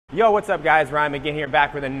Yo, what's up guys? Ryan Magin here,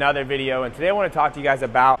 back with another video, and today I want to talk to you guys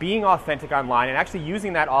about being authentic online and actually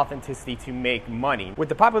using that authenticity to make money. With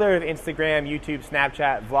the popularity of Instagram, YouTube,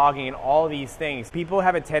 Snapchat, vlogging, and all these things, people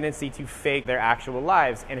have a tendency to fake their actual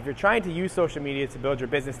lives. And if you're trying to use social media to build your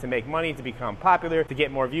business, to make money, to become popular, to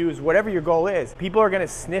get more views, whatever your goal is, people are going to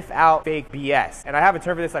sniff out fake BS. And I have a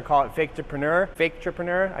term for this, I call it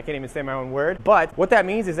fake-trepreneur. I can't even say my own word. But what that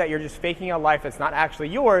means is that you're just faking a life that's not actually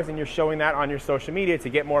yours, and you're showing that on your social media to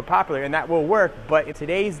get more popular, and that will work. But in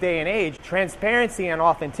today's day and age, transparency and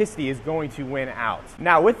authenticity is going to win out.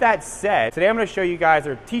 Now, with that said, today I'm going to show you guys,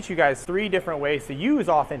 or teach you guys, 3 different ways to use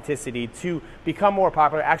authenticity to become more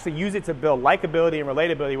popular, actually use it to build likability and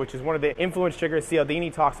relatability, which is one of the influence triggers Cialdini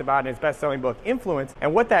talks about in his best-selling book, Influence.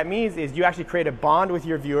 And what that means is you actually create a bond with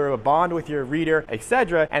your viewer, a bond with your reader,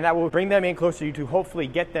 etc., and that will bring them in closer to you to hopefully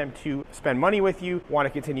get them to spend money with you, want to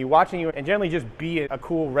continue watching you, and generally just be a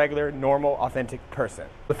cool, regular, normal, authentic person.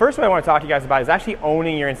 The first one I want to talk to you guys about is actually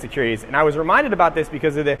owning your insecurities. And I was reminded about this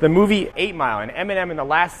because of the movie 8 Mile, and Eminem in the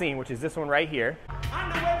last scene, which is this one right here. I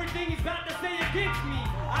know everything he's got to say against me.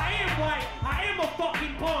 I am white. I am a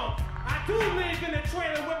fucking punk. I do live in a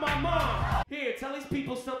trailer with my mom. Here, tell these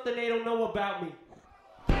people something they don't know about me.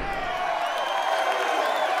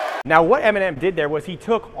 Now, what Eminem did there was he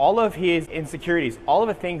took all of his insecurities, all of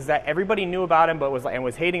the things that everybody knew about him but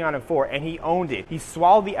was hating on him for, and he owned it. He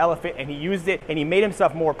swallowed the elephant and he used it, and he made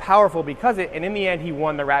himself more powerful because of it, and in the end he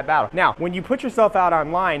won the rap battle. Now, when you put yourself out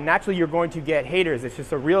online, naturally you're going to get haters. It's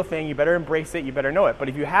just a real thing. You better embrace it. You better know it. But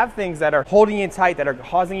if you have things that are holding you tight, that are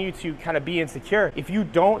causing you to kind of be insecure, if you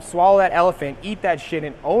don't swallow that elephant, eat that shit,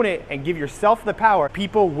 and own it, and give yourself the power,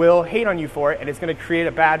 people will hate on you for it, and it's going to create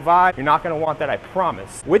a bad vibe. You're not going to want that, I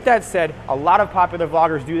promise. With that said, a lot of popular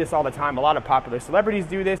vloggers do this all the time. A lot of popular celebrities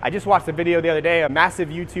do this. I just watched a video the other day, a massive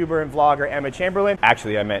YouTuber and vlogger, Emma Chamberlain.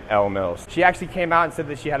 Actually, I meant Elle Mills. She actually came out and said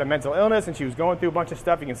that she had a mental illness and she was going through a bunch of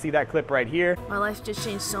stuff. You can see that clip right here. My life just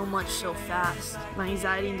changed so much so fast. My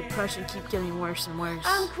anxiety and depression keep getting worse and worse.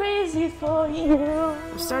 I'm crazy for you.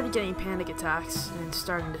 I started getting panic attacks and it's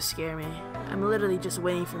starting to scare me. I'm literally just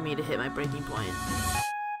waiting for me to hit my breaking point.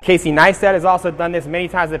 Casey Neistat has also done this many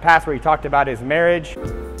times in the past, where he talked about his marriage.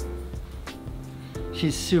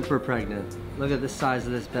 She's super pregnant. Look at the size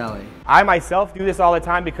of this belly. I myself do this all the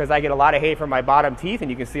time because I get a lot of hate from my bottom teeth, and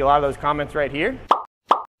you can see a lot of those comments right here.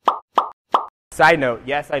 Side note,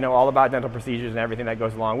 yes, I know all about dental procedures and everything that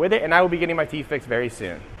goes along with it, and I will be getting my teeth fixed very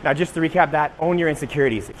soon. Now, just to recap that, own your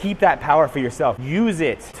insecurities. Keep that power for yourself. Use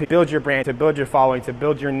it to build your brand, to build your following, to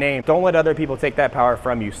build your name. Don't let other people take that power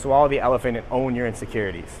from you. Swallow the elephant and own your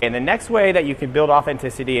insecurities. And the next way that you can build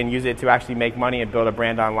authenticity and use it to actually make money and build a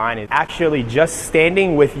brand online is actually just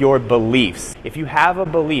standing with your beliefs. If you have a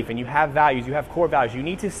belief and you have values, you have core values, you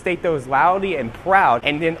need to state those loudly and proud,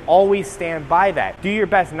 and then always stand by that. Do your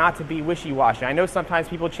best not to be wishy-washy. I know sometimes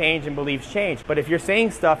people change and beliefs change, but if you're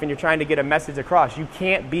saying stuff and you're trying to get a message across, you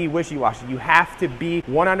can't be wishy-washy. You have to be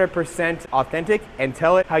 100% authentic and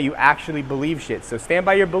tell it how you actually believe shit. So stand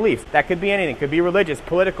by your beliefs. That could be anything. It could be religious,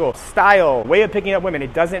 political, style, way of picking up women.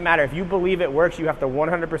 It doesn't matter. If you believe it works, you have to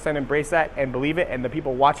 100% embrace that and believe it, and the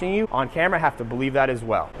people watching you on camera have to believe that as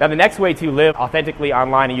well. Now, the next way to live authentically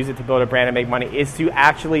online and use it to build a brand and make money is to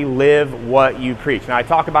actually live what you preach. Now, I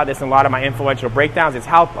talk about this in a lot of my influential breakdowns. It's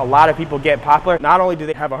how a lot of people get popular. Not only do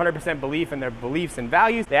they have 100% belief in their beliefs and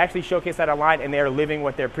values, they actually showcase that online and they are living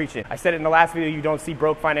what they're preaching. I said it in the last video, you don't see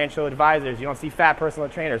broke financial advisors, you don't see fat personal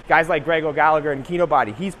trainers. Guys like Greg O'Gallagher and Kino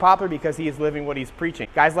Body, he's popular because he is living what he's preaching.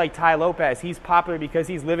 Guys like Ty Lopez, he's popular because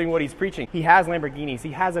he's living what he's preaching. He has Lamborghinis,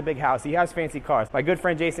 he has a big house, he has fancy cars. My good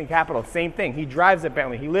friend Jason Capital, same thing. He drives a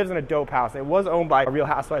Bentley, he lives in a dope house. It was owned by a Real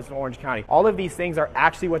Housewives of Orange County. All of these things are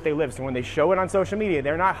actually what they live. So when they show it on social media,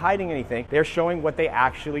 they're not hiding anything. They're showing what they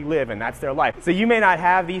actually live, and that's their life. So you may not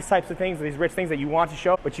have these types of things, these rich things that you want to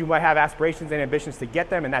show, but you might have aspirations and ambitions to get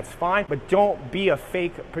them, and that's fine. But don't be a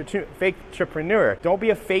fake entrepreneur. Don't be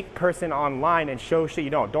a fake person online and show shit you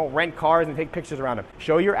don't. Don't rent cars and take pictures around them.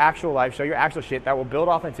 Show your actual life, show your actual shit that will build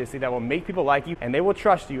authenticity, that will make people like you, and they will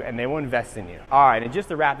trust you, and they will invest in you. All right, and just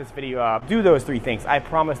to wrap this video up, do those 3 things. I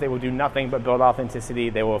promise they will do nothing but build authenticity.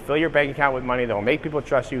 They will fill your bank account with money. They will make people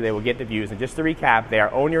trust you. They will get the views. And just to recap, they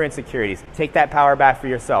are own your insecurities. Take that power back for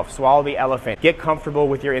yourself. Swallow the elephant. Get comfortable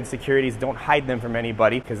with your insecurities. Don't hide them from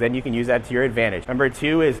anybody, because then you can use that to your advantage. Number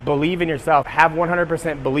 2 is believe in yourself. Have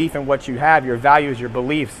 100% belief in what you have, your values, your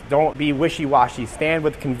beliefs. Don't be wishy-washy. Stand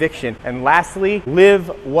with conviction. And lastly, live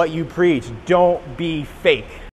what you preach. Don't be fake.